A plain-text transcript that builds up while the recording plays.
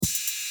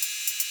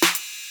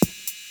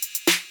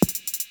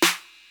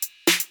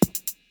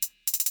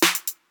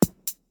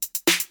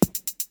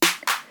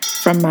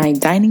From my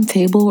dining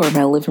table or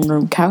my living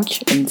room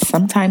couch, and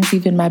sometimes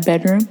even my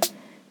bedroom,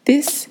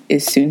 this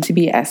is Soon to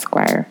Be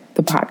Esquire,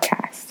 the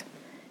podcast.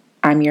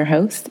 I'm your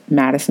host,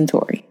 Madison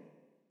Torrey.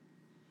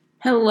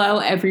 Hello,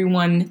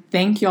 everyone.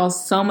 Thank y'all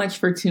so much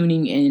for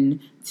tuning in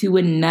to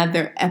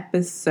another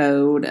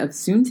episode of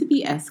Soon to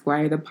Be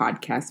Esquire, the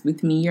podcast,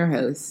 with me, your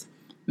host,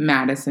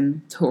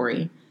 Madison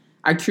Torrey.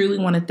 I truly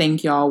want to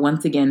thank y'all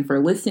once again for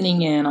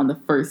listening in on the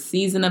first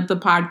season of the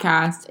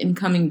podcast and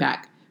coming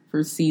back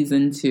for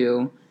season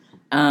 2.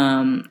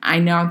 I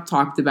know I've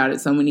talked about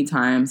it so many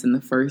times in the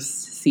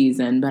first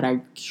season, but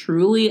I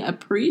truly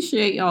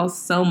appreciate y'all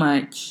so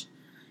much.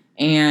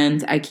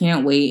 And I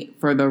can't wait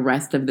for the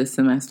rest of the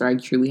semester. I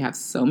truly have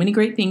so many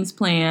great things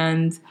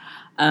planned.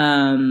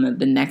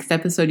 The next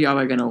episode y'all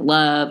are going to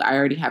love. I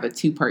already have a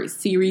 2-part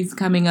series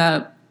coming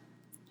up.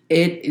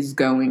 It is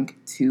going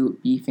to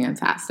be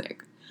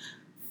fantastic.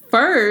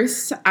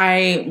 First,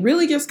 I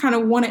really just kind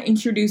of want to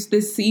introduce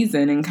this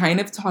season and kind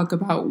of talk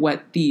about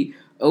what the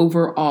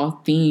overall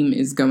theme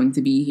is going to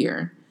be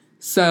here.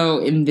 So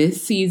in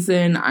this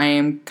season, I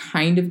am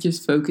kind of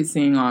just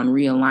focusing on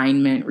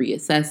realignment,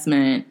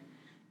 reassessment,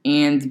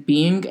 and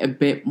being a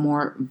bit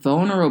more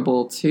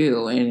vulnerable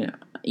too. And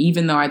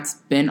even though I've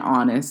been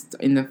honest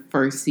in the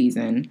first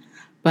season,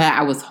 but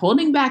I was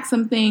holding back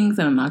some things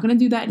and I'm not going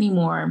to do that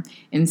anymore.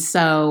 And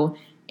so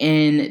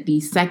in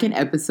the second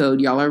episode,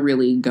 y'all are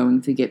really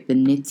going to get the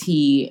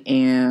nitty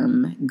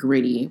and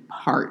gritty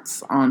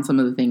parts on some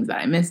of the things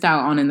that I missed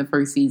out on in the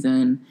first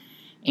season.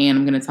 And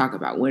I'm going to talk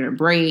about winter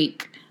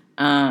break,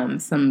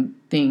 some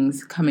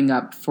things coming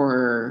up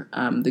for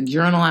the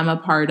journal I'm a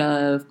part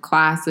of,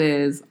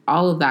 classes,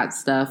 all of that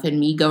stuff,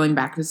 and me going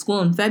back to school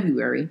in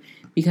February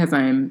because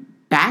I'm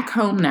back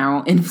home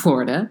now in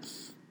Florida.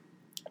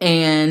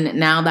 And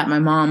now that my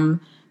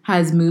mom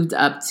has moved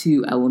up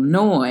to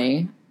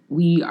Illinois,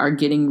 we are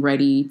getting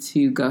ready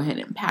to go ahead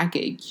and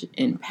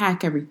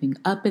pack everything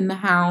up in the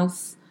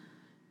house.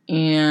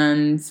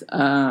 And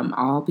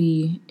I'll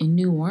be in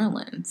New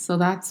Orleans. So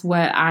that's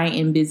what I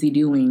am busy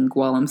doing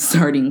while I'm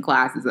starting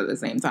classes at the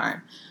same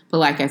time. But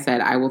like I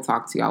said, I will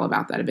talk to y'all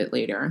about that a bit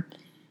later.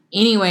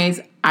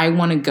 Anyways, I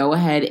want to go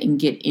ahead and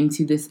get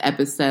into this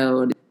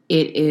episode.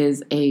 It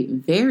is a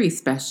very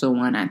special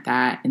one at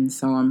that. And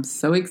so I'm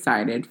so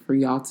excited for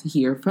y'all to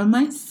hear from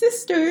my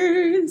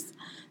sisters.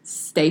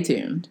 Stay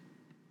tuned.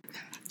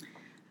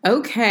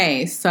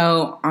 Okay,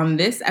 so on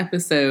this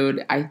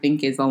episode, I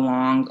think is a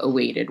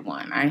long-awaited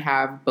one. I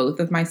have both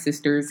of my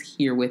sisters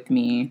here with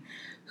me,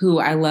 who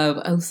I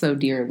love oh so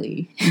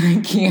dearly,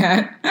 and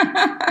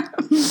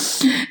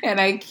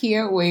I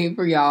can't wait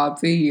for y'all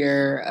to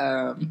hear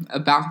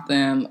about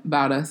them,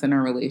 about us, and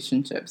our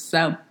relationship.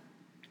 So,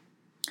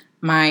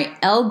 my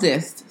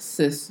eldest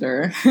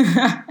sister,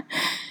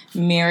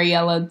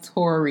 Mariella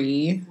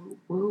Torrey.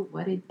 Woo,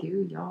 what it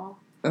do, y'all?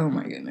 Oh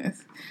my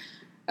goodness.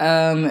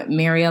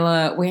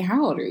 Mariella, wait,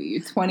 how old are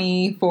you?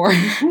 24?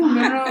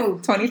 No.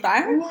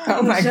 25?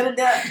 Oh my God.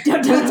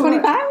 You're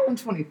 25? I'm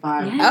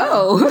 25. Yes.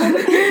 Oh,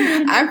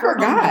 I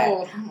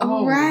forgot. I'm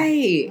old.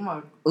 Right. I'm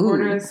a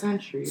quarter of a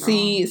century.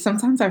 See,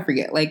 sometimes I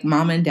forget. Like,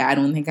 mom and dad,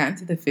 when they got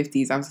into the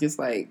 50s, I was just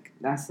like,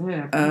 that's it.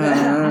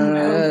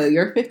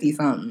 You're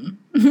 50-something.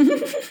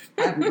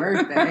 Happy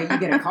birthday. You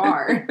get a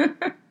card.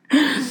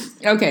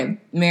 Okay,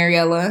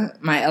 Mariella,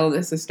 my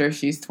eldest sister,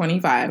 she's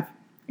 25.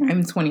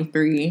 I'm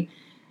 23.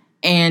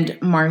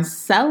 And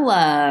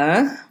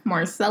Marcella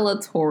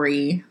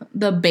Torrey,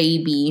 the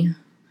baby,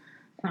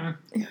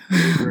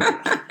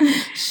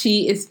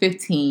 she is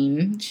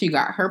 15. She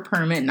got her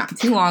permit not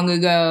too long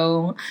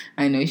ago.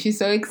 I know she's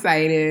so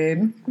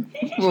excited.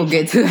 We'll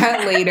get to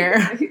that later.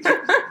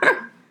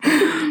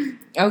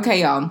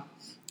 Okay, y'all.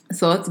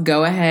 So let's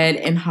go ahead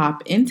and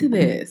hop into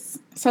this.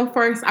 So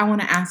first, I want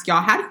to ask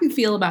y'all, how do you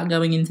feel about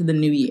going into the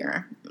new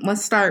year?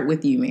 Let's start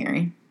with you,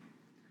 Mary.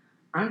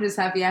 I'm just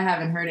happy I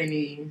haven't heard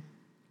any.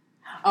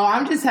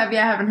 I'm just happy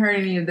I haven't heard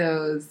any of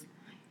those.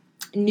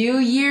 New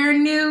year,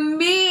 new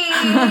me.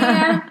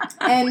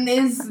 And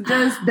it's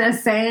just the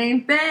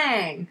same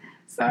thing.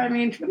 So, I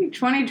mean,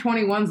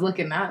 2021's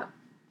looking up,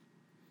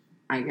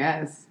 I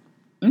guess.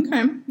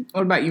 Okay.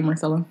 What about you,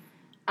 Marcella?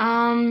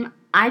 I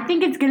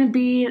think it's going to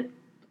be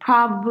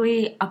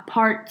probably a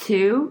part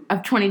 2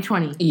 of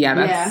 2020. Yeah,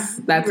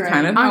 that's right.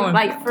 kind of how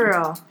like, for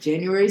real.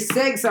 January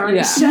 6th already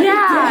Yeah. shut it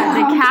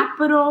down. The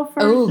Capitol,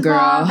 first Oh, of girl.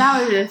 all.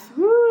 That was just,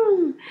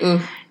 woo.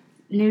 Ugh.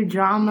 New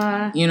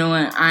drama. You know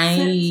what?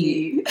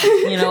 you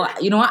know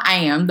what?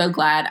 I'm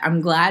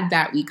glad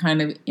that we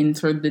kind of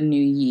entered the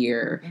new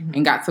year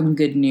and got some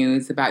good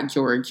news about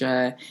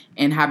Georgia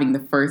and having the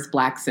first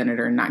Black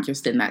senator, not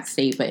just in that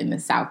state, but in the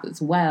South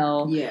as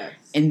well. Yes.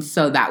 And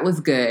so that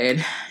was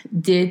good.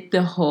 Did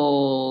the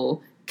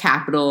whole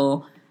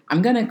Capitol,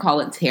 I'm going to call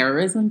it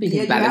terrorism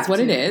because that is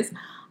what it is.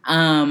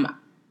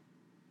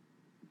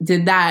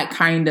 Did that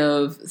kind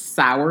of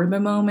sour the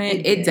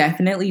moment? It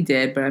definitely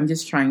did, but I'm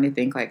just trying to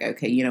think like,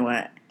 okay, you know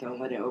what? Don't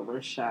let it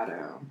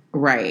overshadow.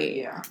 Right.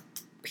 Yeah.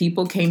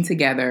 People came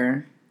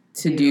together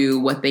to do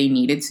what they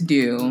needed to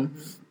do.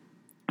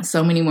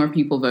 so many more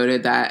people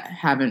voted that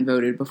haven't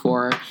voted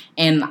before.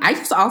 And I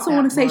just also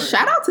want to say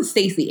shout out to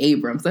Stacey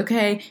Abrams,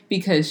 okay?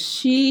 Because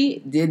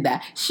she did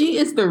that. She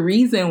is the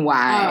reason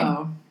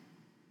why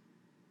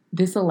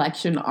this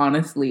election,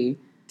 honestly,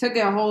 took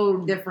a whole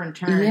different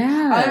turn.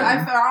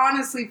 Yeah. I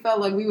honestly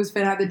felt like we was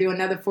finna have to do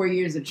another 4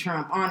 years of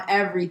Trump on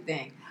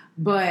everything.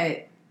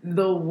 But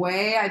the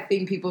way I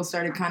think people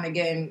started kind of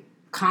getting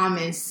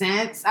common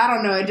sense, I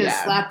don't know, it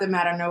just slapped them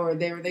out of nowhere.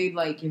 They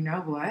like, you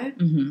know what?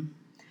 Mm-hmm.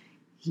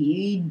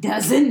 He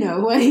doesn't know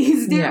what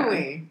he's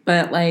doing. Yeah.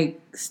 But like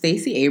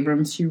Stacey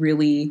Abrams, she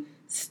really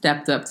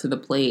stepped up to the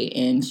plate,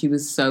 and she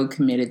was so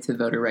committed to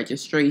voter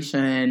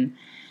registration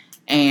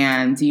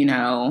and, you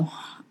know,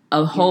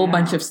 a whole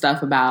bunch of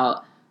stuff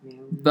about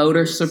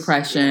voter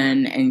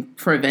suppression and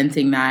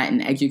preventing that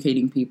and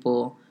educating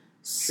people.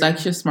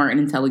 Such a smart and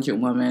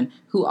intelligent woman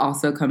who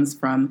also comes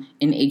from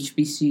an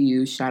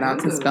HBCU. Shout out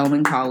to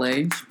Spelman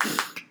College.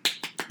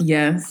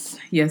 Yes.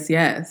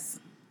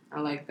 I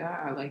like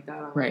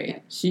that.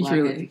 Right. She's Black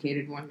really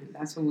educated woman.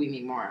 That's what we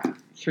need more of.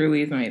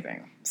 Truly is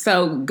amazing.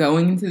 So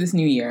going into this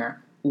new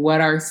year, what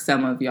are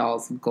some of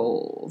y'all's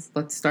goals?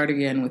 Let's start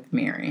again with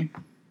Mary.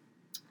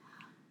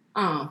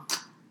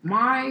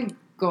 My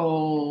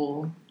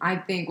goal, I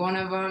think one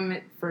of them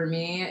for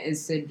me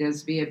is to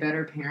just be a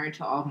better parent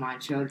to all of my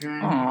children.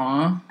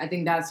 Aww. I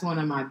think that's one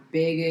of my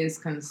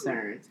biggest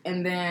concerns.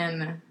 And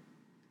then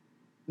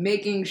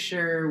making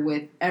sure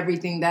with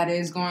everything that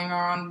is going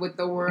on with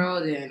the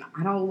world, and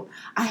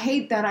I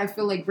hate that I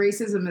feel like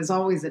racism is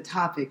always a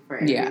topic for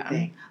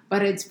everything,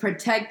 but it's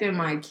protecting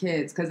my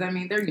kids because, I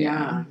mean, they're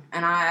young,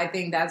 and I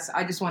think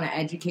I just want to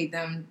educate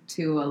them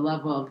to a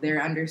level of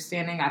their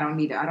understanding. I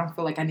don't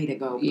feel like I need to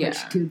go push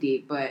too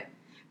deep, but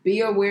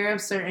be aware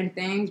of certain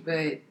things,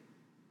 but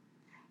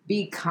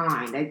be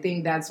kind. I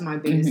think that's my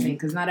biggest thing,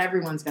 because not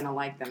everyone's going to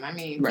like them. I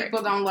mean,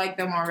 people don't like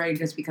them already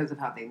just because of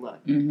how they look.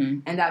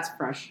 And that's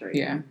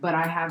frustrating. Yeah. But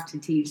I have to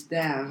teach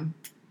them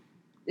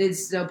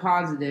it's still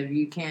positive.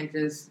 You can't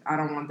I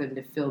don't want them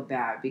to feel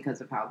bad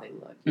because of how they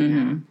look. You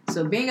know?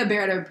 So being a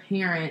better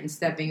parent and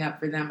stepping up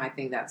for them, I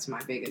think that's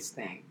my biggest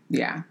thing.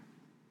 Yeah.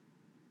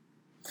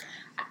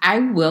 I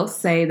will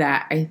say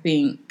that I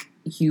think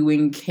you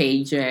and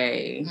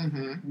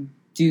KJ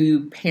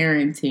do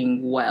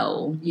parenting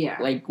well. Yeah.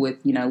 Like with,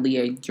 you know,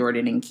 Leah,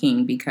 Jordan, and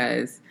King,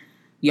 because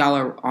y'all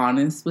are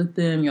honest with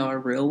them. Y'all are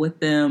real with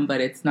them,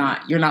 but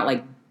you're not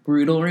like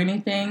brutal or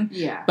anything.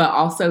 Yeah. But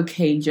also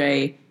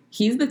KJ,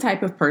 he's the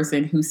type of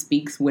person who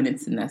speaks when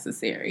it's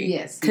necessary.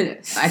 Yes.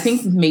 I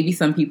think maybe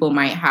some people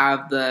might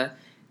have the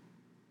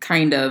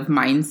kind of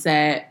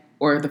mindset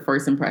or the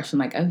first impression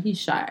like, oh, he's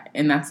shy.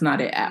 And that's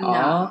not it at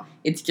all.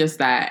 It's just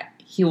that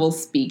he will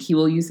speak. He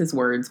will use his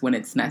words when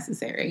it's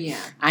necessary. Yeah.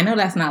 I know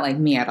that's not like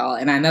me at all.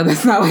 And I know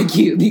that's not like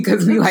you,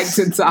 because we like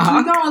to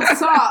talk. We don't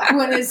talk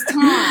when it's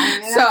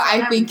time. So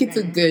I think it's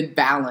a good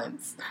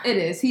balance. It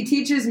is. He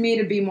teaches me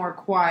to be more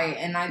quiet.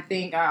 And I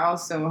think I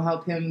also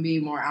help him be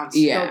more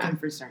outspoken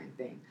for certain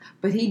things.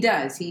 But he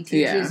does. He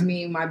teaches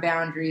me my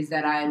boundaries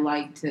that I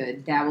like to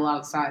dabble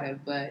outside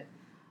of. But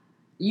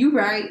you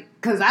right.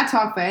 Because I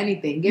talk for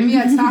anything. Give me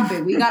a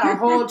topic. We got a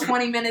whole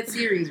 20-minute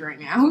series right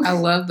now. I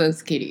love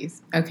those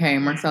kitties. Okay,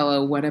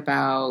 Marcella, what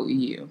about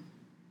you?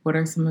 What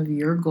are some of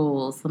your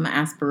goals, some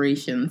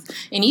aspirations?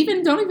 And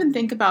don't even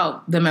think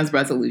about them as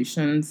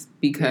resolutions,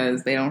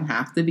 because they don't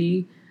have to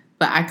be.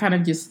 But I kind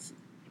of just...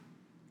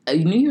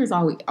 New Year's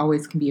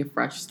always can be a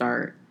fresh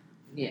start.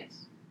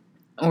 Yes.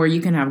 Or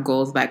you can have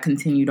goals that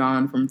continued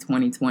on from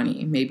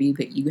 2020. Maybe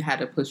that you had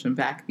to push them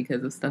back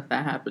because of stuff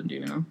that happened,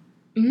 you know?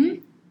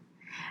 Mm-hmm.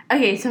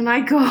 Okay, so my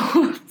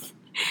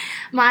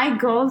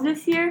goals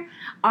this year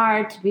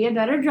are to be a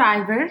better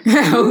driver.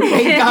 Oh,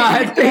 thank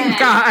God. Thank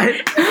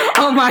God.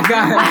 Oh, my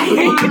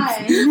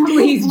God.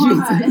 Please,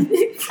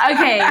 Jesus.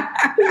 Okay.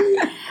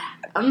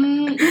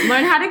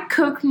 Learn how to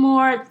cook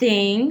more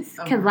things,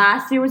 because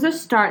last year was a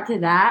start to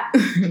that.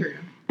 True.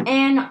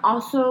 And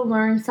also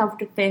learn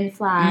self-defense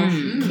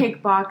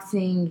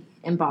kickboxing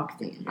and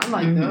boxing. I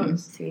like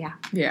those. So, yeah.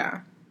 Yeah.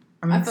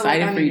 I'm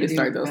excited for you to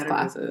start those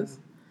classes.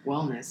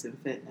 Wellness and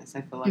fitness.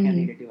 I feel like I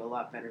need to do a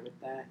lot better with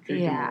that.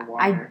 Drinking more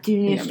water. I do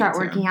need to start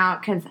working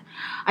out, because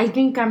I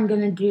think I'm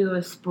going to do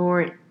a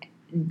sport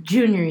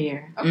junior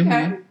year.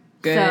 Okay.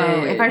 Good.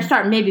 So if I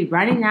start maybe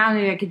running now,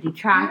 maybe I could do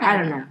track. I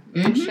don't know.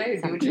 Do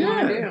what you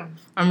want to do.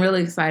 I'm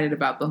really excited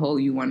about the whole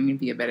you wanting to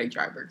be a better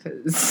driver,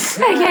 because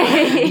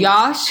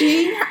y'all,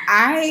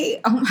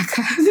 oh my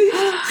God.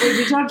 Wait,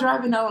 did y'all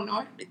drive in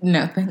Illinois?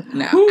 No.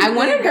 I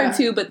wanted her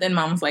to, but then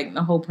Mom was like,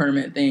 the whole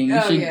permit thing,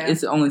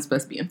 it's only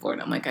supposed to be in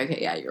Florida. I'm like, okay,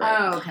 yeah, you're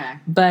right. Oh, okay.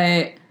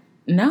 But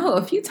no,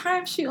 a few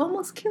times she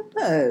almost killed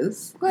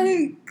us.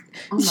 Like,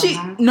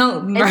 it's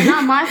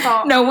not my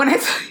fault. No, when I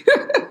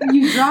tell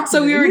you dropped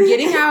so we were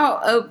getting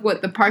out of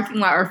the parking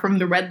lot, or from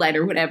the red light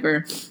or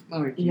whatever,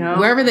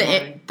 wherever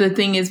the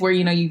thing is where,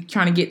 you know, you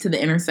trying to get to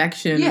the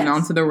intersection and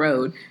onto the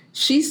road.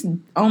 she's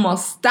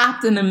almost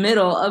stopped in the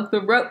middle of the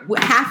road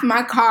with half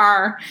my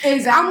car.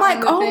 Exactly. I'm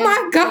like, oh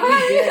my God.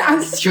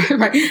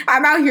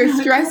 I'm out here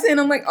stressing.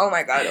 I'm like, oh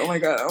my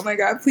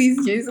God,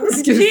 please,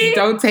 Jesus, just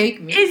don't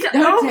take me. It's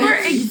over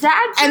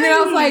exaggerating. And then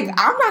I was like,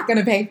 I'm not going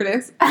to pay for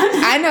this.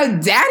 I know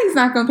Daddy's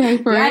not going to pay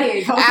for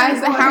it.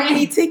 As to how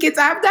many tickets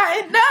I've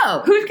gotten,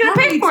 no. Who's going to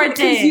pay for it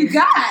then? You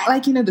got?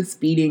 Like, the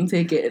speeding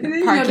ticket, the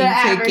parking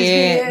the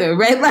ticket, the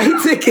red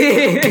light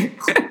ticket.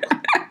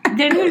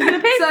 Then who's going to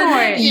pay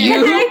for it?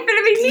 You. It ain't going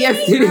to be me.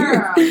 Yes, it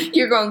is.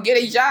 You're going to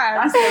get a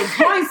job. That's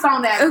the points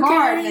on that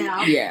card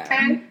now. Yeah.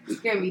 Okay? You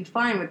can't be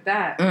playing with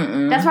that.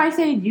 Mm-mm. That's why I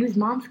say use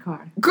mom's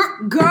card.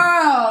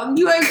 Girl,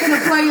 you ain't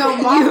gonna play your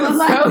mama You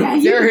like so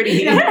that.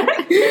 dirty.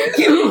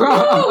 You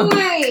wrong.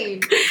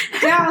 Wait.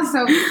 That was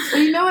so.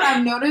 You know what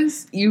I've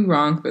noticed? You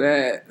wrong for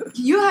that.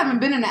 You haven't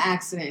been in an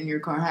accident in your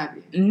car, have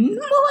you?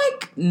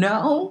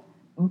 No.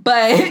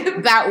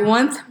 But that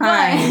one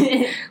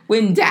time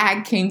when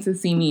Dad came to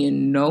see me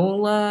in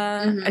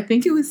NOLA, I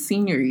think it was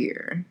senior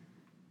year,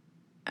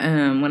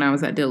 when I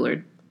was at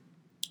Dillard.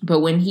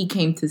 But when he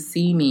came to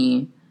see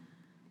me,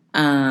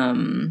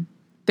 but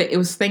it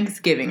was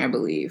Thanksgiving, I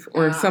believe,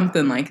 or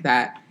something like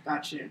that.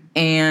 Gotcha.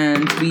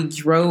 And we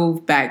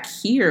drove back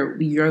here.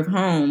 We drove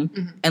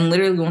home, and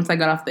literally once I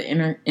got off the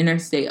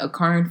interstate, a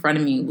car in front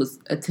of me was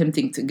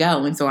attempting to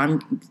go, and so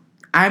I'm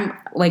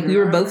like, we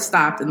were both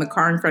stopped, and the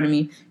car in front of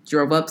me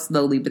drove up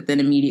slowly, but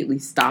then immediately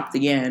stopped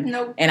again.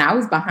 Nope. And I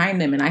was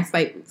behind them, and I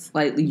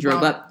slightly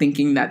drove up,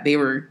 thinking that they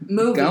were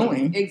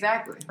going.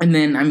 Exactly. And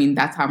then,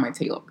 that's how my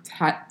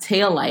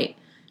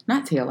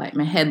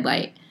my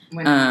headlight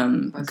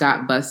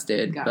got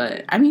busted.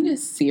 But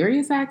it's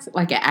serious accident,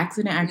 like an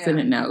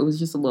accident. No, it was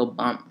just a little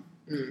bump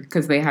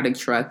because they had a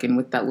truck, and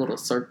with that little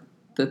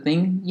the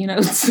thing,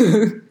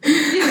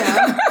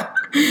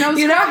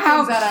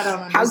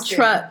 how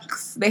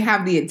trucks, they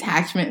have the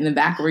attachment in the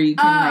back where you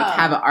can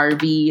have an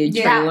RV and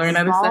trailer and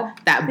other stuff.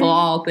 That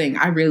ball thing,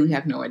 I really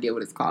have no idea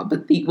what it's called,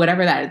 but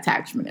whatever that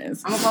attachment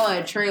is. I'm gonna call it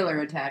a trailer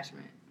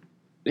attachment.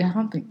 Yeah, I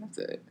don't think that's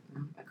it.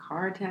 A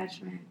car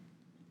attachment?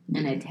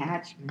 An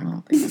attachment? I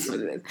don't think that's what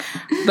it is.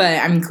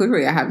 But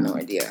clearly I have no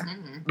idea.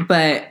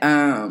 But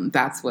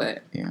that's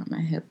what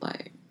my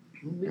headlight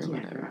or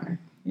whatever.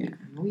 Yeah.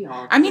 We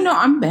all no,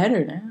 I'm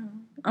better now.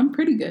 I'm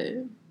pretty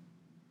good.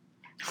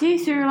 See,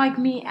 so you're like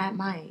me at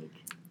my age.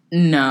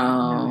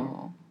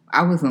 No.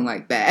 I wasn't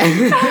like that.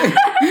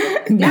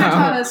 No. Dad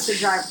taught us to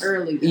drive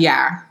early, though.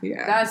 Yeah.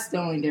 That's the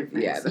only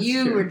difference. Yeah, that's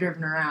you true. were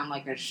driving around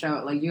like a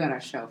show, like you had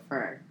a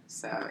chauffeur,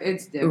 so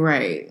it's different.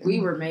 Right. We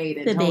were made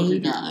and The told baby.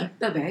 to drive.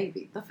 The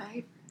baby.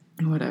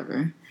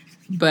 Whatever.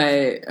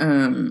 But,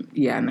 no,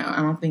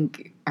 I don't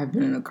think I've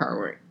been in a car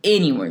where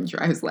anyone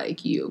drives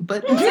like you.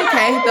 But it's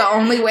okay. The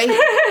only way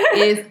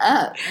is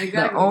up. Exactly.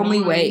 The only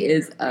way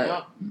is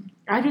up.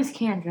 I just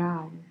can't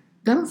drive.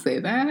 Don't say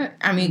that.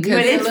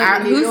 Because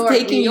who's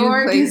taking New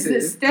York you places?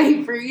 is the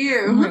state for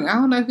you. I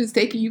don't know who's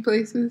taking you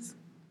places.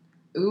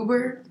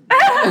 Uber.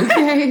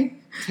 Okay.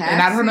 Taxi.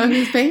 And I don't know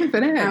who's paying for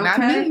that. Okay. Not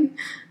me.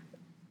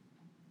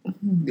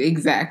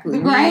 Exactly.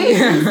 Right?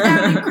 You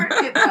sounded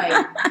cricket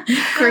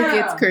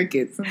like.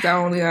 Crickets. I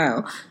only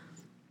know.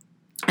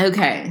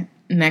 Okay.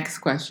 Next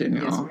question,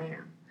 y'all. Yes,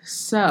 ma'am.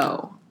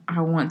 So,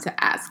 I want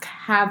to ask,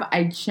 have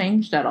I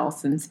changed at all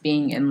since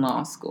being in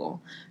law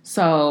school?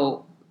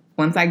 So,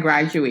 once I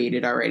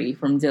graduated already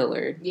from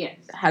Dillard, Yes.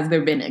 has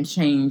there been a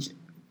change,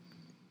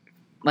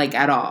 like,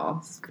 at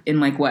all?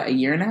 In, a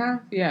year and a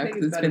half? Yeah,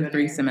 because it's been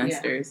 3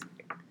 semesters.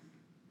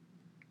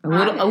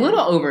 Yeah. A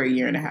little over a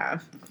year and a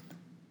half.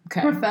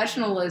 Okay.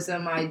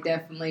 Professionalism, I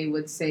definitely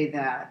would say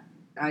that.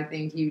 I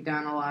think you've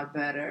done a lot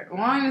better.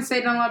 Well, I don't even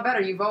say done a lot better.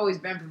 You've always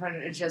been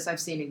professional. It's just I've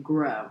seen it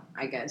grow.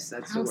 I guess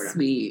that's How the word.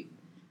 sweet.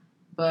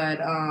 But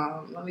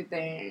let me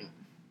think.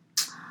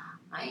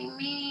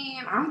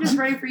 I'm just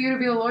ready for you to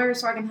be a lawyer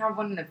so I can have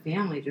one in the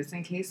family just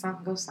in case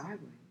something goes sideways.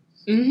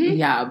 Mm-hmm.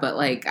 Yeah, but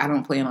I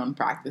don't plan on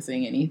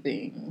practicing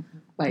anything.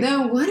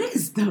 Then what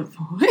is the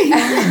point?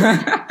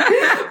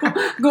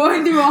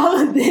 Going through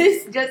all of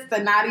this just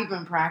to not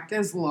even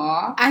practice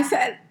law? I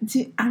said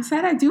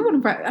I do want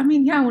to practice. I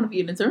want to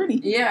be an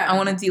attorney. Yeah. I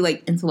want to do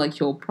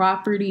intellectual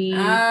property,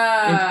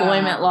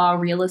 employment law,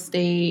 real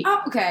estate.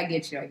 Oh, okay, I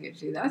get you.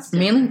 That's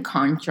mainly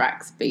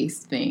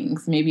contracts-based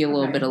things. Maybe a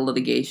little bit of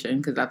litigation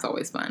because that's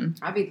always fun.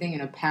 I'd be thinking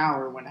of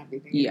power when I be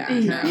thinking. Yeah,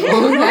 of no.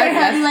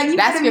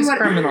 that's just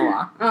criminal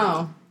law.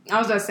 Oh, I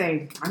was gonna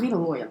say I need a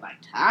lawyer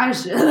like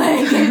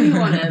Tasha. Give me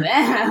one of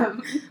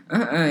them.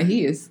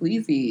 He is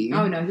sleazy.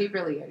 Oh no, he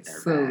really is.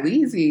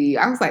 Sleazy.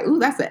 I was like, ooh,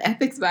 that's an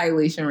ethics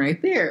violation right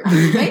there.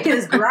 They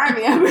just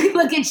grimy.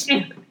 Look at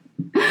you,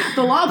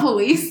 the law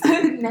police.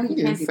 No,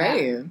 you can't do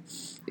saying.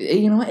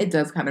 You know what? It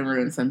does kind of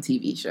ruin some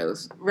TV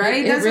shows,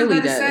 right? It really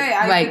does. Say.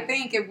 I would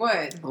think it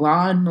would.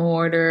 Law and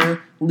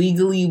Order,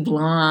 Legally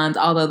Blonde.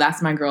 Although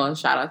that's my girl.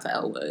 Shout out to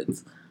Elle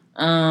Woods.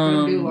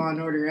 Don't do Law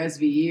and Order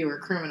SVU or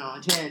Criminal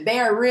Intent. They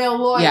are real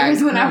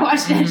lawyers. When I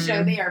watch that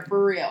show, they are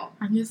for real.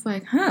 I'm just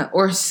like, huh?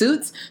 Or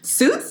Suits.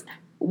 Suits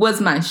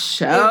was my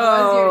show. It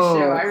was your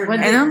show. I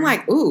remember. And I'm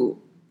like, ooh.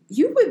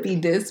 you would be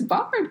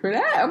disbarred for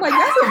that. I'm like,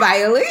 that's a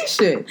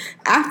violation.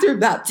 After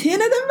about 10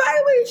 of them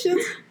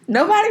violations,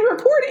 nobody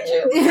reported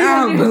you. I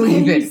don't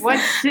believe it. What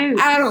suit?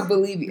 I don't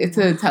believe it. It's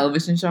a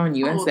television show on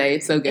USA.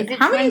 It's so good. Is it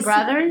Twin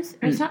Brothers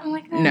or something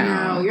like that?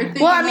 No. You're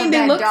thinking well, I mean, of they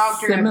that look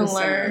doctor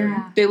similar.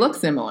 Yeah. They look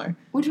similar.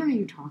 Which one are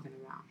you talking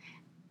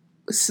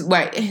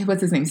about?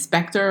 What's his name?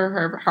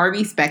 Spectre?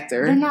 Harvey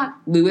Specter. They're not.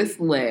 Louis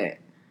Litt.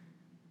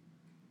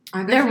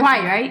 They're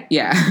white, right?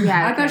 Yeah.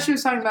 Yeah. I thought she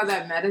was talking about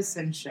that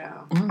medicine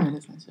show. What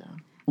medicine show?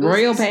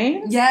 Royal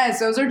Pains? Yes,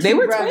 those are two They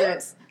were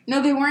brothers. twins?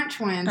 No, they weren't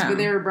twins, Oh. but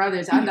they were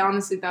brothers. I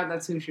honestly thought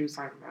that's who she was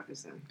talking about.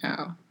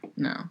 Oh,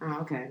 no. Oh,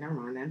 okay, never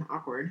mind then.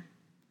 Awkward.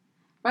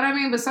 But I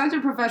mean, besides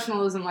your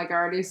professionalism, like I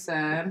already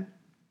said,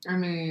 I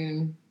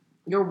mean,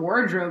 your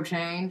wardrobe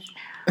changed.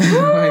 Like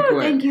Ooh,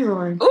 what? thank you,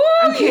 Lord. Ooh,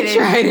 you kidding.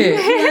 tried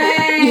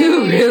it.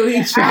 You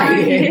really tried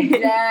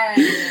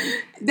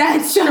it.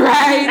 That's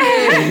Tried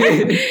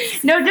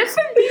it. No, just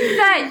some things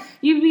that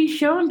you be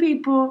showing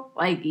people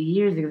like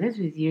years ago. This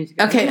was years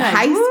ago. Okay, You're like,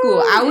 high school. "Ooh,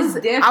 I it's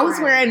was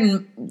different."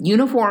 wearing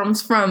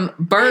uniforms from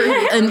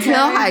birth until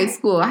high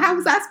school. How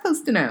was I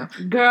supposed to know?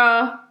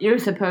 Girl, you're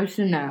supposed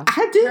to know.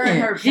 I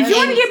didn't. Did you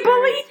want to get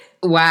bullied?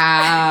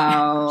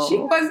 Wow. She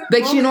wasn't.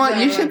 But you know what?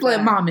 You bullied should like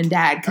blame that. mom and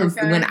dad because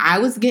Okay. when I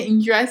was getting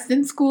dressed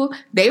in school,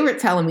 they were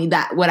telling me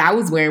that what I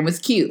was wearing was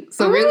cute.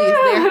 So really,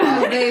 it's their Well,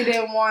 fault. they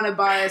didn't want to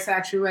buy us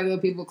actual regular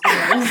people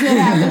clothes. They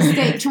have to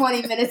stay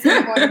 20 minutes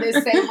in order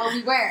to say what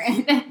we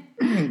wearing.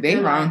 They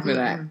They're wrong like, for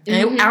that. mm-mm.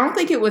 And I don't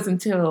think it was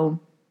until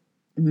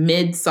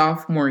mid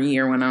sophomore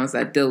year when I was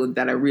at Dillard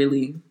that I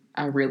really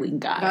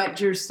got it.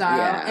 Got your style.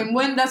 Yeah. And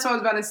that's what I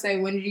was about to say.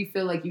 When did you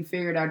feel like you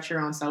figured out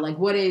your own style? Like,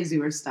 what is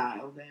your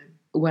style then?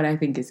 What I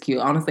think is cute.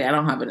 Honestly, I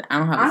don't have a I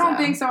don't style.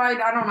 think so. I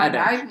don't I know.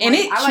 don't. And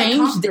it I like changed.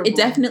 comfortable. It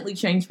definitely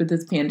changed with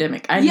this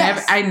pandemic.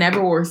 Yes. I never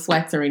wore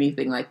sweats or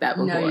anything like that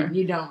before. No,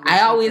 you don't.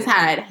 I always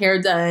had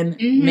hair done,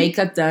 Mhm.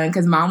 makeup done,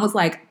 because mom was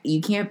like,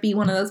 "You can't be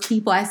one of those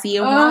people I see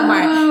in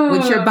Walmart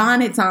with your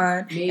bonnets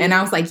on." Me. And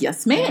I was like,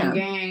 "Yes, ma'am."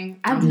 Gang.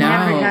 I've No.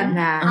 never done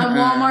that. I'm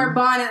Uh-uh. Walmart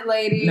bonnet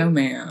lady. No,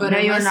 ma'am. But No,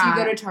 you're unless you not.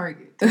 go to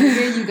Target,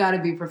 you got to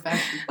be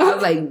professional. I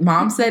was like,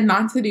 "Mom said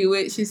not to do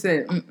it." She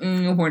said,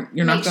 you're not Make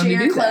going sure to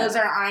your do clothes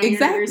that." are ironed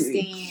Exactly. or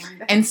steamed.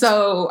 And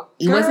so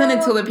it wasn't Girl.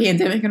 until the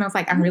pandemic, and I was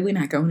like, "I'm really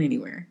not going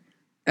anywhere."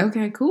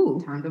 Okay,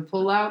 cool. Time to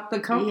pull out the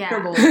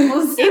comfortables.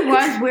 It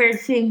was weird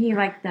seeing you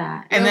like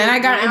that. And then I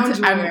got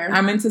into Loungewear.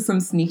 I'm into some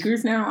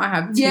sneakers now. I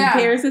have two Yeah.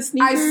 pairs of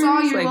sneakers. I saw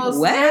your like, little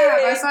what? snap.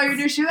 I saw your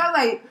new shoes. I was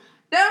like,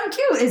 damn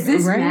cute. Is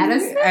this Right?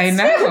 Madison? I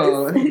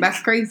know. That's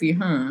crazy,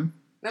 huh?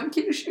 Them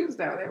cute shoes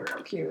though. They were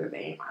real cute. They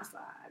ain't my size.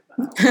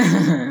 But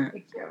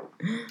they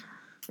cute.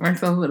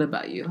 Marcel, what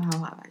about you? How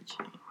have I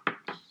changed?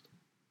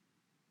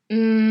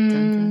 Dun,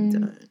 dun,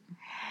 dun.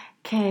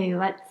 Okay,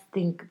 let's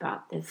think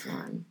about this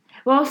one.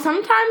 Well,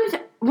 sometimes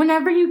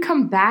whenever you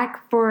come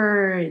back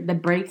for the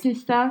breaks and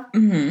stuff,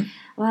 Mm-hmm.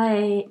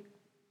 like,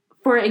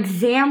 for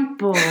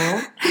example,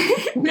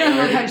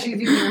 Never how she's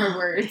using her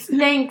words.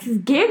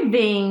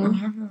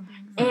 Thanksgiving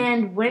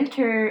and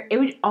winter, it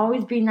would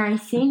always be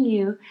nice seeing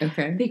you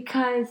Okay.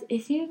 because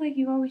it seems like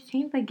you always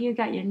change. Like you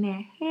got your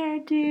new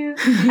hairdo,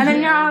 and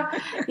then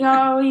you're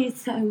always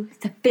so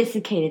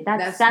sophisticated.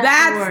 That's the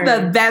That's word.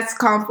 the best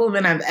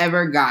compliment I've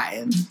ever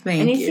gotten.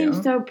 Thank and it you.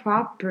 seems so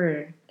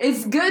proper.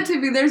 It's good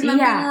to be. There's nothing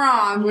Yeah.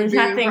 wrong with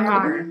There's being nothing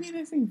proper. wrong. mean,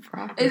 it's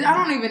improper. I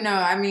don't even know.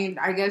 I mean,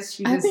 I guess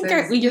she I just think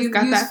says we just you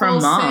got use that from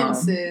full mom.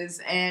 senses,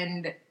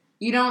 and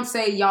you don't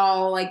say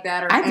y'all like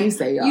that. Or I do and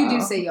say y'all. You do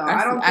say y'all.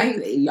 I don't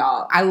think. say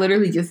y'all. I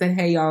literally just said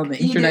hey y'all in the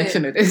You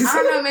introduction did. of this. I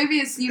don't know. Maybe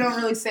it's you don't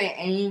really say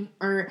ain't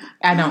or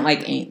I don't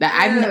like ain't that.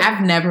 Yeah.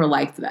 I've never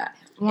liked that.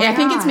 Why I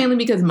think it's not? mainly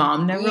because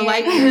mom never Yeah,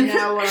 liked you it.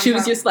 know what I'm She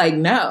was talking- just like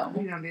no.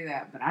 we don't do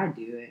that, but I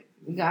do it.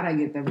 We gotta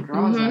get them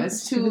draws. Mhm. out.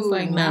 It's She too was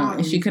like no, long.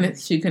 and she couldn't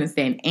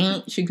stand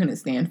ain't. She couldn't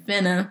stand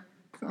finna.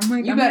 So I'm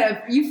like, You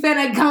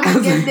finna come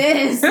and get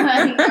this.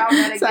 Like, y'all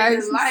better So I get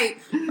was this light.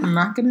 I'm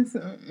not gonna say.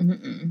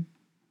 Mm-mm.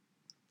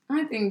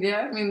 I think,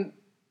 yeah. I mean,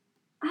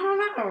 I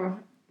don't know.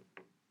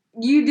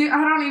 You do.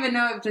 I don't even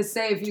know if to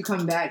say if you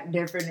come back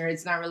different or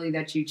it's not really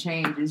that you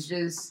change. It's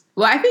just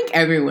Well, I think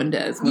everyone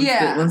does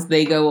once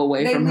they go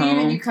away they from leave home.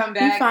 and you come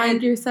back. You find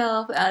and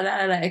yourself,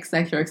 et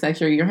cetera, et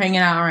cetera. You're hanging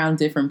out around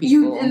different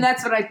people. and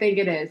that's what I think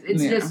it is.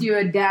 It's Yeah. just you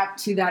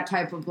adapt to that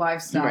type of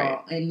lifestyle Right.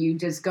 and you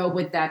just go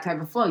with that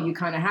type of flow. You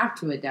kind of have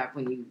to adapt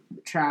when you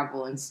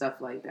travel and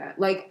stuff like that.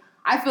 Like,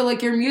 I feel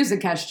like your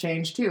music has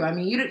changed too. I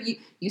mean,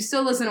 you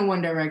still listen to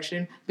One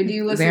Direction, but do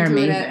you listen They're to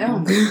amazing. it at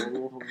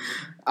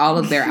All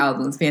of their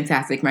albums,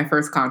 fantastic. My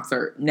first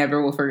concert,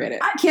 never will forget it.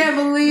 I can't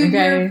believe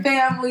Okay. your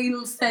family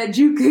said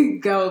you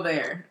could go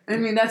there. I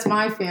mean, that's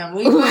my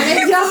family, but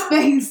it don't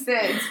make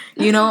sense.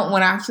 You know,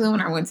 when I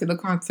went to the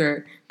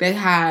concert, they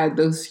had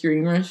those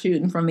streamers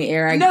shooting from the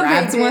air. I No, they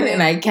grabbed one didn't.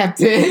 and I kept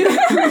it.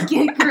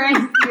 Get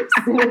crazy.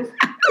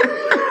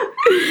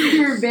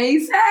 You're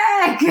basic.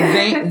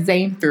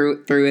 Zane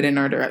threw it in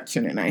our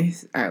direction, and I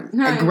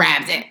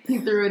grabbed it. He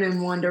threw it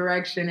in one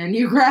direction, and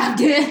you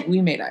grabbed it.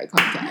 We made eye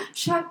contact.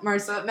 Shut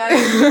Marcel.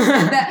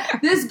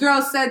 This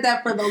girl said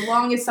that for the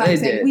longest time.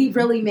 Saying, we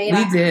really made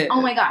it. We did.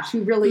 Oh my gosh, we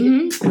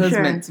really It was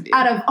meant to be.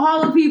 Out of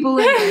all the people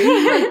in there,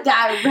 he went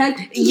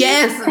directly.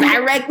 Yes,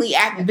 directly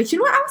at me. But you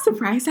know what I was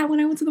surprised at when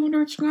I went to the One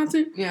Direction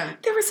concert? Yeah.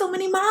 There were so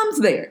many moms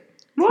there.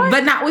 What?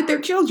 But not with their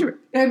children.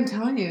 I'm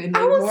telling you,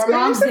 I was more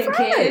moms than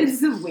surprised.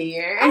 kids.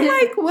 Weird. I'm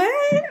like,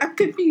 what? I'm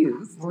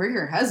confused. We're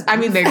your husband. I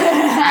mean,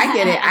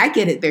 I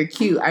get it. They're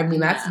cute. I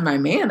mean, that's my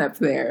man up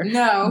there.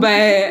 No.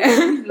 But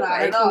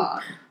Not at all.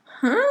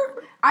 Huh?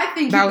 I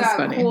think That he was got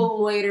funny.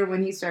 cool later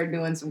when he started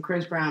doing some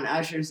Chris Brown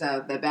Usher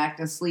stuff, the Back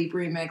to Sleep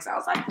remix. I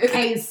was like,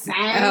 okay,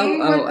 same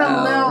with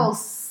the little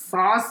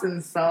sauce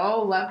and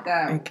soul. Love I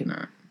that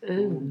cannot.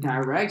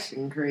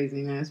 direction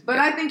craziness. But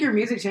I think your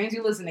music changed.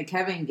 You listen to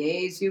Kevin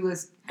Gates. You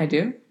listen. I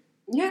do?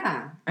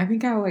 Yeah. I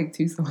think I like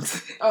 2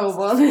 songs. Oh,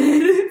 well.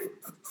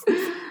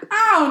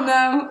 I don't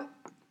know.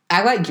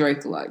 I like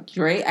Drake a lot.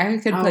 Drake, I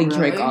could play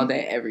Drake really? all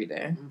day, every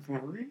day.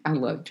 Really? I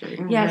love Drake.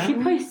 Yeah, she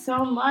plays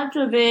so much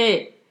of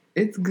it.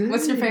 It's good.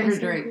 What's your favorite It's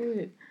so Drake?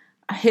 good.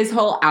 His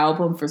whole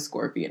album for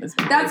Scorpion is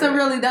That's what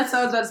I was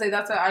about to say.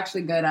 That's an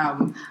actually good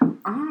album.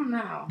 I don't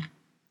know.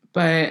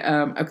 But,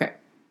 okay.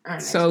 All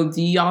right, So,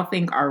 do y'all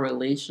think our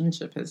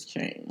relationship has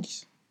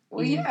changed?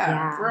 well, yeah.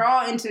 Yeah. We're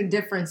all into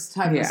different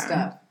type of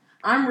stuff.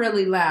 I'm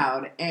really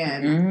loud,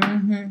 and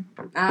Mm-hmm.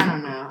 I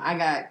don't know. I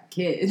got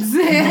kids.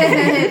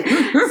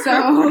 So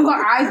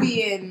I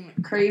be in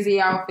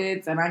crazy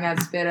outfits, and I got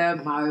spit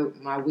up.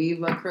 My weave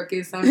look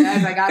crooked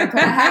sometimes. I got to put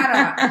a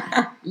hat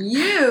on.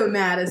 You,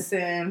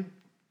 Madison.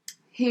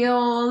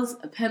 Heels,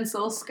 a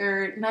pencil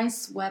skirt,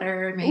 nice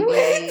sweater, maybe.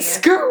 What?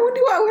 Skirt? When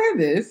do I wear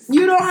this?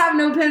 You don't have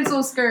no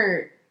pencil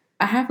skirt.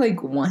 I have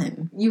like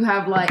one. You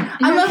have like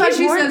I No, love how she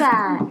she wore says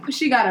that.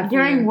 she got a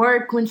During fear.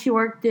 work, when she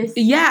worked this.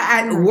 Yeah,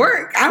 at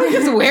work. I don't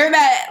just wear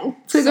that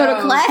to go to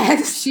So,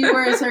 class. She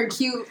wears her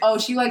cute. Oh,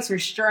 she likes her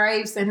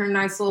stripes and her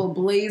nice little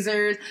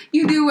blazers.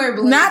 You do wear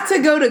blazers. Not to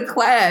go to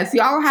class.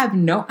 Y'all have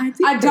no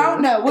idea. I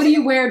don't know. What do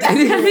you wear? That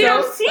is Because we so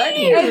don't see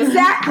funny. you.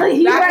 Exactly.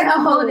 You wear That's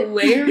the whole.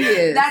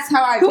 hilarious. That's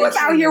how I. Who was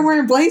picture out here you.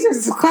 wearing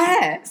blazers to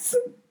class?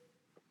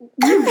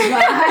 You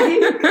lie.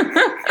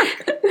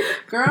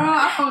 Girl,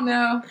 I don't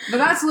know, but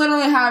that's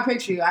literally how I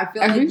picture you. I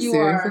feel Are like you you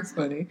serious? are. That's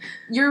funny.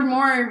 You're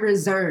more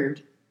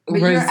reserved.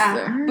 But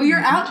Reserved. you're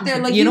out there.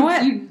 Like You know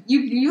what?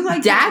 You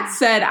like Dad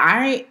said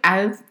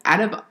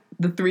out of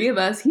the 3 of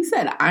us, he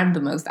said I'm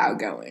the most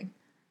outgoing.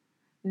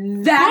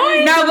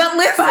 that. No,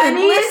 but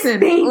funniest thing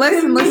to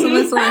listen.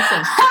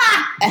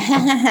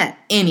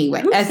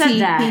 Anyway, Who said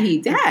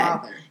that?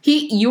 Dad.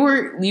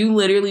 You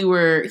literally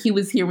were. He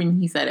was here when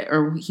he said it,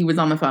 or he was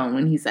on the phone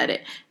when he said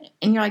it,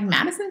 and you're like,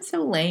 Madison's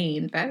so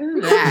lame. Blah, blah,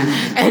 blah.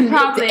 And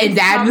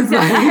Dad was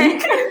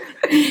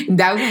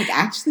like,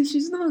 actually,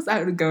 she's the most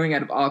outgoing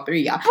out of all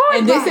 3 y'all.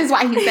 And this is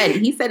why he said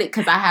it. He said it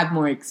because I have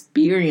more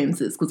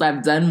experiences, because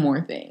I've done more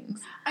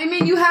things. I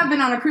mean, you have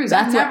been on a cruise.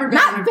 I've never been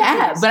on a not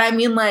that, cruise. but I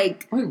mean,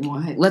 like, Wait,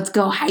 what? let's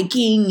go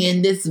hiking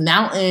in this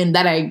mountain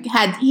that I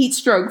had heat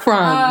stroke from.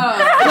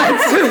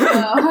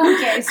 Oh,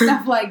 okay,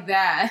 stuff like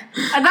that.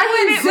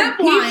 I went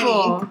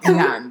people.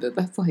 Yeah, but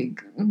that's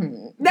like.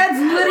 That's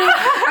literally.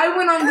 I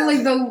went on to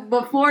like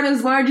the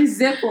Florida's largest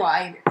zip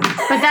line.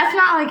 But that's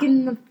not like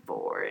in the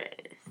forest.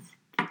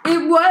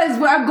 It was,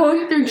 but I'm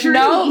going through trees.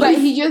 No, but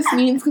he just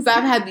means because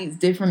I've had these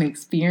different I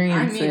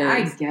experiences. mean,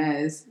 I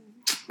guess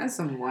that's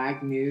some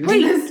whack news.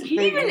 Wait, That's he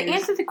didn't even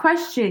answer the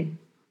question.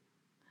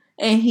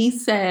 And he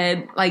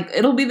said, like,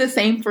 it'll be the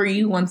same for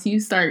you once you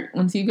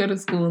go to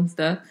school and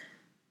stuff.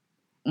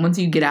 Once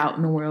you get out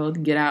in the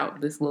world, get out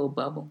of this little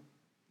bubble.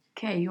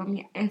 Okay, you want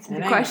me to answer It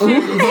the ain't question?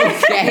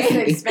 Okay.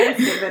 It's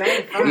expensive. It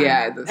ain't fun.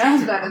 Yeah, I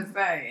was about to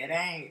say it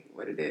ain't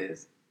what it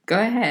is. Go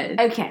ahead.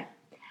 Okay.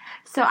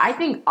 So I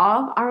think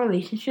all of our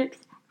relationships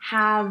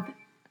have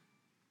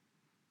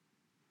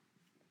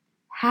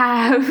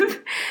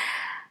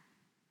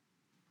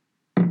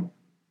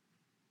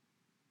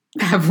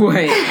Have what?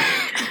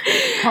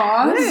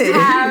 Pause.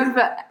 have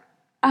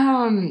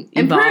improved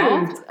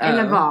Evolved? and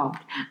Oh. evolved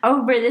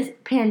over this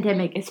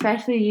pandemic,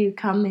 especially you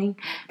coming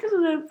just a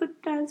little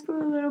with us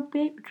for a little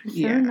bit, which was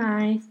Yeah. so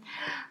nice.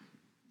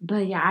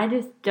 But yeah, I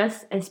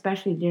just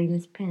especially during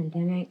this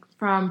pandemic,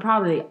 from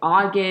probably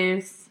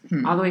August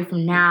all the way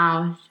from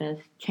now, it's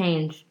just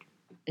changed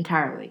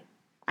entirely.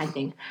 I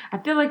think I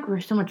feel like we're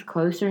so much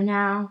closer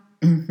now.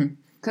 Mhm.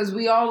 Because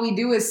all we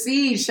do is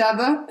see each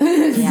other.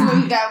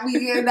 Yeah.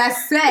 So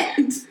that's set.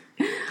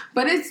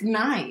 But it's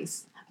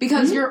nice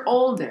because you're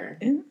older.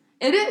 Yeah.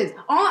 It is.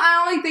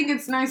 I only think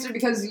it's nicer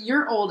because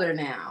you're older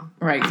now.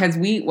 Right, because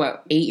 8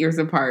 years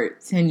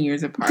apart, 10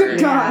 years apart. Good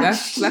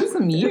gosh. That's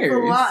some years.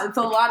 It's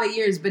a lot of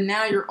years, but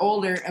now you're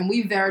older and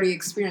we've already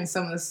experienced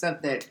some of the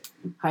stuff that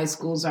high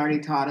school's already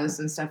taught us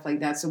and stuff like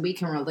that, so we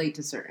can relate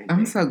to certain I'm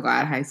things. so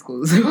glad high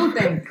school is Oh,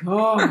 thank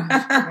God.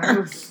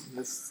 I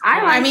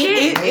I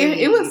mean,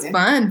 it was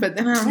fun, but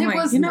then I'm It like,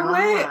 was you know not.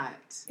 what?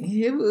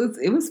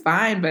 It was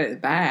fine,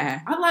 but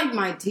bad. I like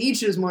my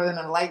teachers more than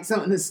I like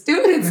some of the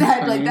students.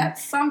 That's Like funny.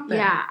 that's something.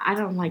 Yeah, I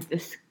don't like the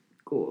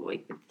school,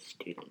 like the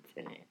students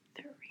in it.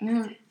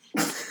 They're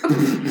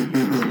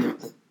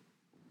racist.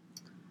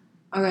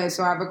 Okay,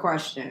 so I have a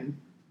question.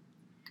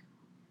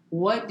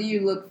 What do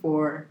you look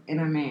for in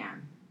a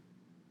man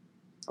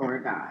or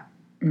a guy?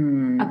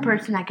 A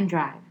person that can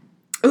drive.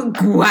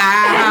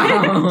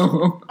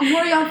 Wow.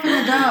 Where y'all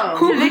finna go?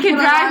 So they can To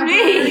the drive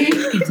me.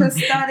 library To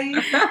study.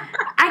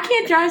 I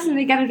can't drive, so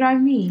they gotta drive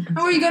me. And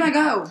where you gonna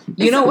go?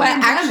 You It's know a what?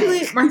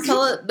 pandemic. Actually,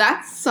 Marcella,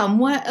 that's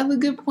somewhat of a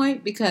good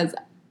point because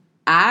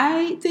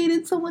I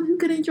dated someone who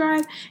couldn't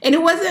drive, and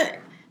it wasn't.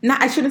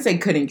 Not. I shouldn't say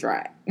couldn't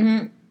drive.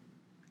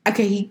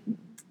 Okay,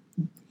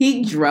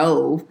 he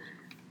drove,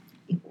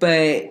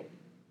 but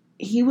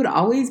he would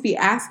always be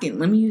asking,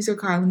 "Let me use your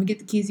car. Let me get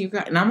the keys to your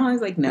car." And I'm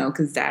always like, "No,"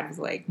 because Dad was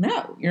like,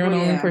 "No, you're the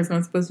only person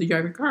that's supposed to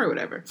drive your car or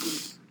whatever."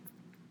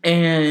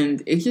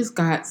 And it just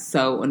got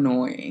so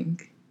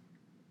annoying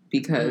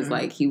because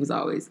like he was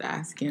always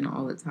asking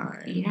all the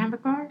time. You have a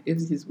car? It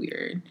was just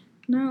weird.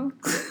 No.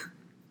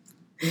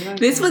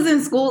 This was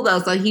in school though,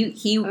 so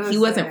he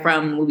wasn't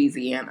from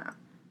Louisiana.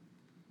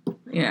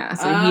 Yeah,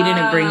 so he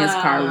didn't bring his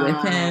car with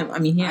him. I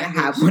mean, he didn't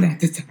have one at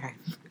the time,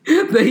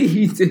 but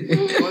he did.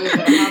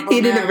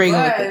 He didn't bring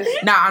one with him.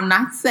 Now, I'm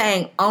not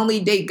saying only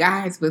date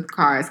guys with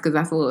cars because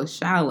that's a little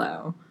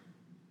shallow.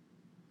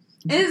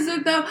 Is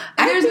it though?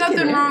 I There's think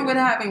nothing it wrong is. with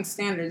having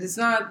standards. It's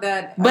not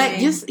that. But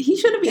he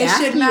shouldn't be it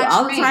asking should you match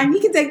all the me. time. He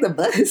can take the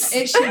bus.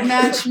 It should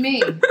match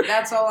me.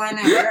 That's all I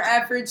know. Your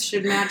efforts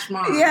should match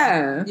mine.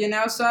 Yeah. You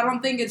know, so I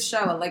don't think it's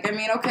shallow. Like, I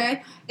mean,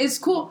 okay, it's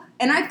cool.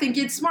 And I think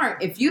it's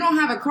smart. If you don't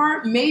have a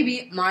car,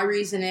 maybe my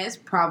reason is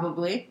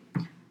probably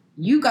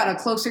you got a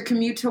closer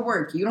commute to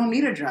work. You don't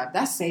need to drive.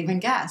 That's saving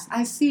gas.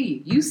 I see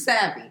you. You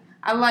savvy.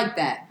 I like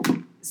that.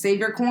 Save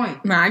your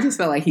coin. No, I just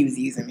felt like he was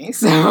using me.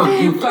 So,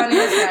 Funny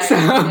as heck.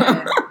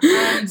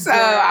 Yeah. so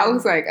I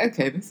was like,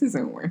 okay, this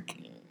isn't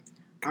working.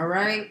 All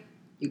right,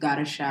 you got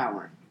to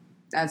shower.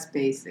 That's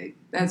basic.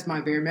 That's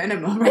my bare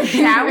minimum. Right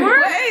Shower?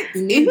 What?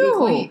 You need to be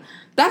clean.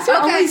 That's your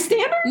Okay. only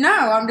standard? No,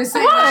 I'm just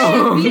saying that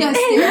should be a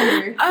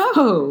standard.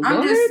 Oh, I'm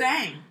Lord. just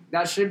saying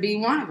that should be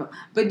one of them.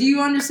 But do you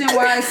understand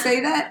why I say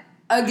that?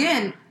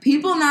 Again,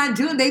 people not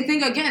doing. They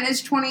think again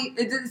it's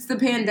the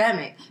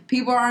pandemic.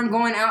 People aren't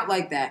going out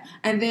like that,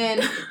 and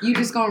then you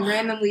just gonna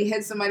randomly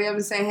hit somebody up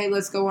and say, "Hey,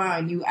 let's go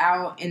out." And you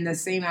out in the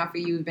same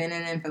outfit you've been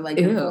in for like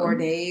Ew. 4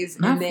 days,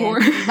 Not and then 4.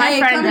 My hey,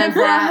 friend come here does for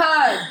a that.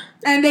 hug,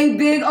 and they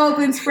big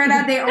open spread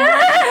out their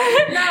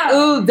arms. No.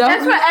 Ooh,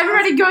 That's what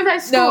everybody goes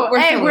at school. No, we're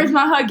Hey, still- where's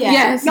my hug at?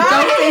 Yes.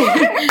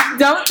 No.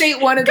 Don't date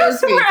one of Go those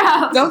somewhere people.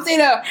 else. Don't date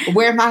a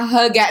where my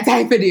hug at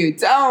type of dude.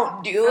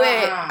 Don't do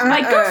it.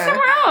 Like, go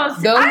somewhere else.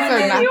 Those I are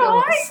think not you the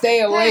alright.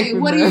 Stay away Hey,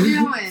 from what are them. you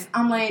doing?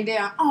 I'm laying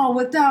down. Oh,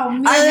 without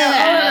me. I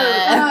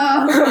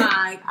Oh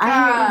my I hate when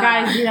god.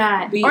 guys do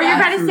that. Be Or you're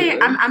about to say,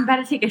 absolute. I'm about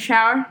to take a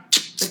shower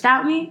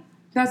without me?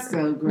 That's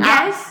so gross.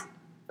 Yes.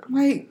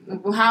 Like,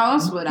 Well, how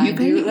else would I you pay,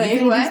 do? you Like, pay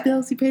these what?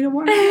 bills, you pay the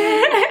water.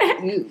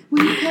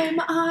 Will you pay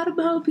my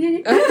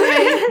automobile?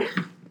 Okay.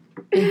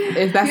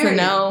 If that's Period.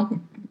 a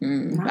no,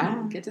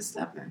 No, get to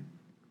stepping.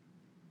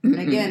 And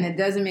again, it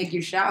doesn't make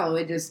you shallow.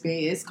 It just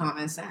it's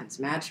common sense.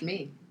 Match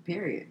me.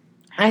 Period.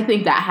 I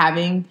think that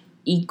having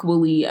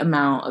equally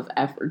amount of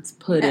efforts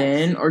put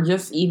Yes. in, or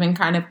just even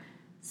kind of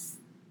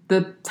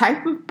the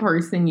type of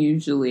person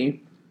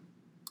usually,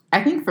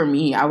 I think for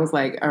me, I was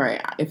like, all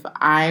right, if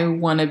I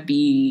want to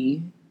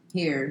be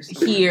Here's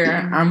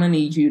here, I'm going to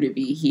need you to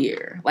be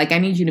here. Like, I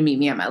need you to meet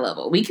me at my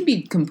level. We can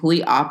be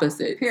complete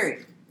opposites.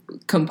 Period.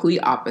 Complete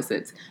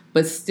opposites.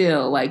 But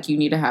still, like, you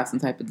need to have some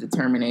type of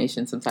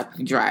determination, some type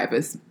of drive.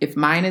 If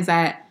mine is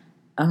at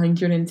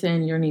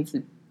 110, yours needs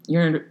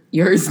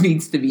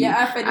to be Yeah,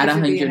 I at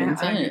it needs to be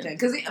 110.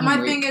 Because I'm my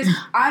weak. thing is,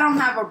 I don't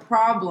have a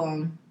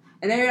problem,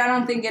 and I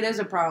don't think it is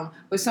a problem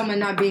with someone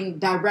not being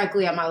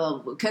directly at my level.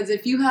 Because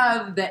if you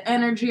have the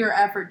energy or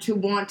effort to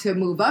want to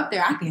move up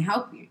there, I can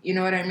help you. You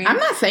know what I mean? I'm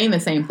not saying the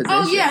same position.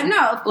 Oh yeah, no,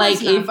 of course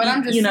Like, not. if But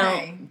I'm just you know,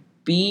 saying.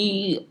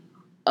 be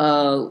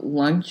a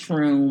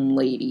lunchroom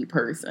lady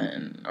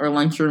person or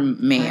lunchroom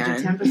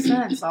man. 10%.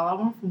 That's all I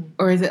want from you.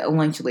 Or is it a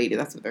lunch lady?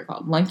 That's what they're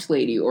called. Lunch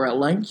lady or a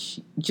lunch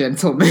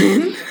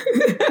gentleman.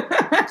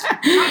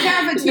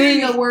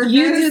 Cafeteria workers.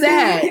 You do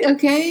that,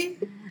 okay?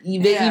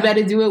 You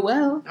better do it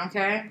well.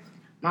 Okay.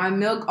 My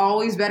milk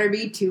always better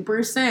be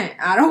 2%.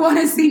 I don't want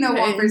to see no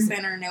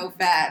 1% or no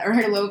fat or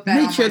low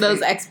fat. Make sure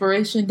those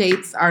expiration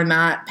dates are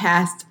not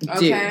past due.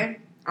 Okay.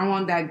 I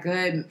want that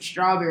good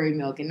strawberry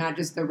milk and not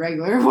just the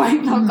regular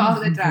white milk all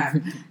the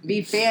time.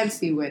 Be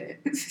fancy with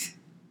it.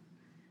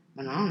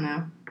 But I don't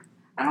know.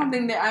 I don't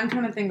think that. I'm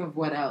trying to think of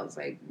what else.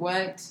 Like,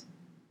 what?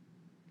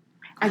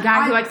 A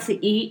guy who likes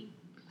to eat.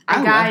 I A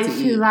love guy to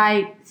who eat.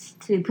 likes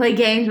to play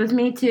games with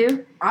me,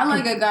 too. I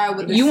like a guy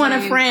with the You want a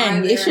same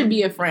friend. It either- should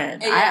be a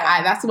friend. Yeah.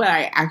 I that's what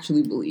I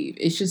actually believe.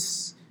 It's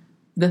just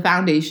the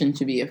foundation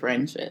should be a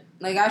friendship.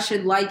 Like, I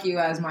should like you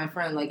as my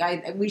friend. Like,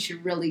 we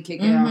should really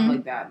kick it off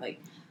like that. Like,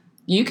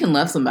 You can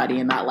love somebody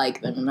and not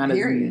like them, and that is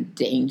Period.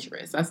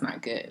 dangerous. That's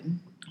not good.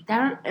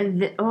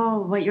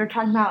 What you're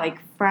talking about, like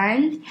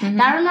friends. Mm-hmm.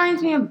 That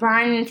reminds me of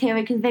Brian and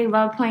Taylor because they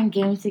love playing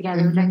games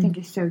together, which I think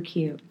is so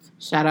cute.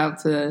 Shout out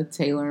to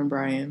Taylor and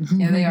Brian.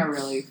 Yeah, they are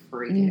really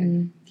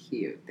freaking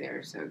cute.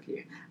 They're so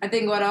cute. I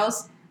think what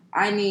else?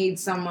 I need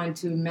someone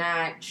to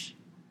match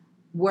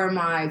where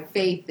my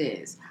faith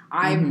is.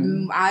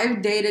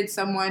 I've dated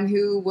someone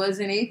who was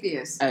an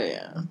atheist. Oh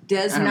yeah,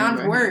 does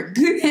not work.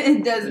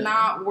 It does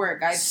not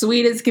work.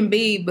 Sweet as can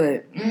be,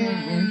 but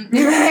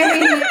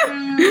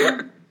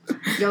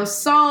your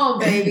soul,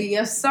 baby,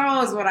 your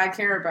soul is what I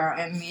care about,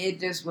 and it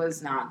just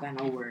was not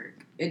gonna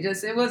work. It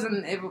just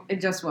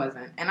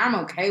wasn't, and I'm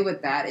okay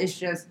with that. It's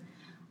just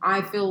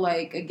I feel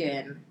like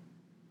again,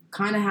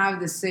 kind of have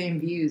the same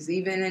views,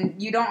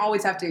 and you don't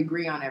always have to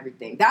agree on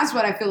everything. That's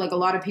what I feel like a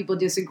lot of people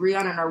disagree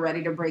on and are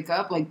ready to break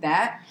up like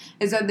that,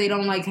 is that they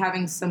don't like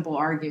having simple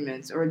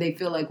arguments, or they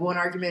feel like one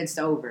argument it's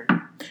over.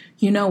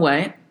 You know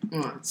what?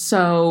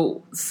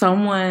 So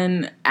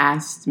someone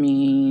asked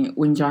me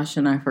when Josh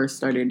and I first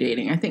started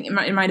dating, I think it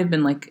might have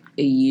been like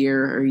a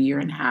year or a year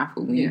and a half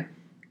when we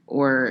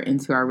were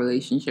into our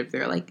relationship.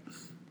 They're like,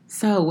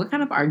 so what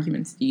kind of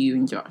arguments do you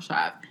and Josh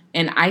have?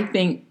 And I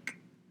think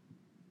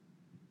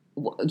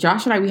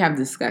Josh and I, we have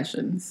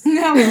discussions.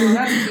 No,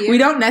 that's cute. We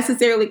don't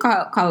necessarily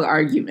call it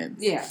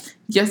arguments. Yeah.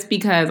 Just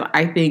because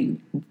I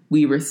think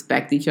we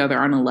respect each other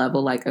on a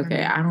level like,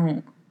 okay,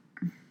 I'm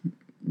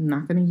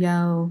not going to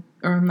yell,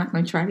 or I'm not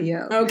going to try to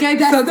yell. Okay,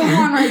 that's the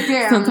one right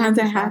there. Sometimes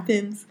it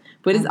happens.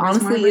 But it's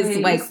honestly, it's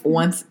like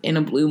once in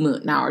a blue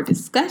moon. Now our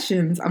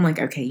discussions, I'm like,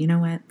 okay, you know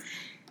what?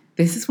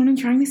 This is what I'm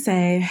trying to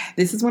say.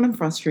 This is what I'm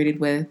frustrated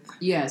with.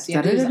 Yes,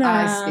 yeah, there's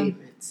I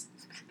statements.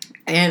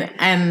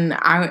 And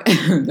I,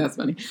 that's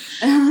funny.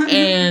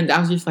 And I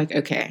was just like,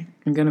 okay,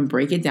 I'm going to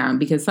break it down,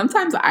 because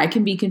sometimes I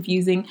can be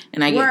confusing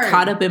and I get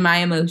caught up in my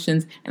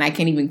emotions and I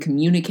can't even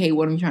communicate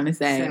what I'm trying to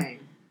say. Same.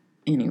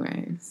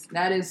 Anyways.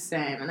 That is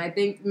same. And I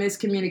think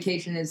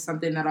miscommunication is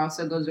something that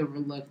also goes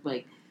overlooked.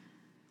 Like,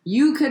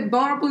 you could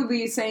probably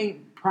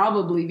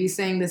be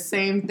saying the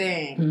same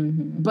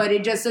thing, but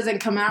it just doesn't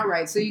come out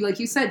right. So you, like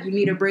you said, you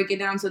need to break it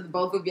down so that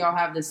both of y'all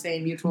have the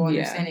same mutual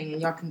understanding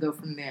and y'all can go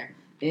from there.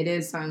 It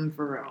is something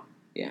for real.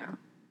 Yeah.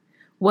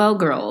 Well,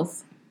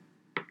 girls,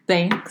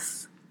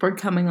 thanks for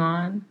coming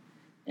on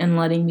and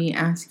letting me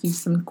ask you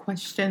some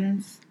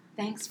questions.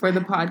 Thanks for the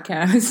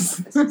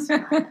podcast. This was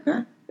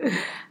fun.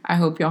 I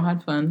hope y'all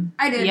had fun.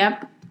 I did.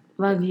 Yep.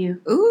 Love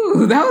you.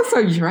 Ooh, that was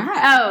so dry.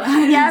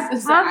 Oh, yep.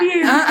 Love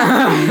you.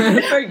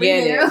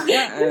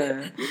 Forget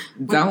it.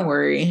 Don't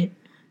worry.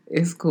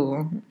 It's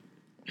cool.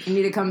 You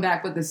need to come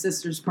back with the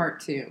Sisters Part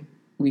 2.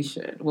 We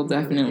should. We'll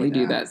definitely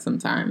do that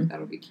sometime.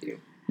 That'll be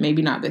cute.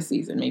 Maybe not this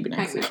season. Maybe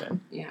next season.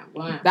 Yeah.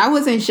 Well, that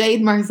wasn't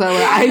shade, Marcella.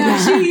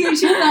 She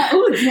was like,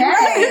 ooh,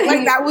 dang.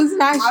 Like, that was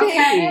not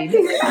shade.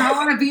 I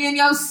want to be in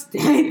your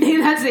state.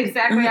 That's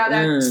exactly how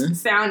that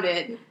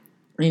sounded.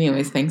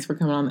 Anyways, thanks for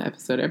coming on the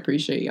episode. I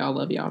appreciate y'all.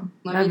 Love y'all.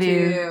 Love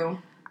you.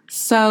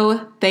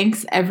 So,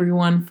 thanks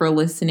everyone for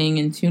listening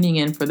and tuning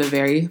in for the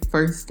very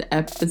first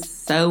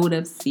episode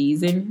of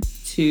season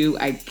 2.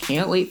 I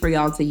can't wait for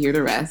y'all to hear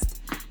the rest.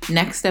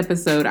 Next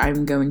episode,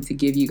 I'm going to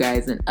give you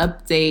guys an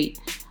update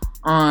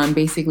on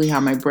basically how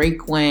my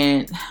break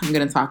went. I'm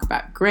going to talk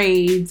about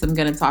grades. I'm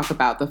going to talk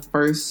about the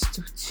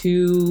first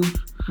 2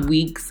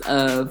 weeks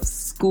of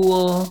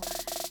school.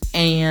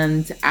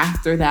 And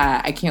after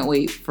that, I can't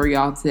wait for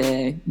y'all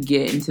to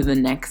get into the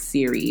next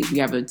series. We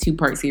have a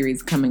 2-part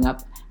series coming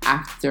up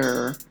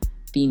after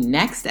the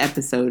next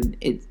episode.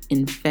 It's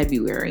in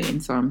February.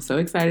 And so I'm so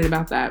excited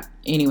about that.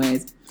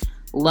 Anyways,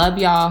 love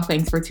y'all.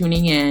 Thanks for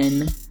tuning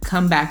in.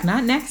 Come back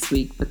not next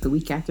week, but the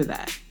week after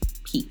that.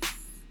 Peace.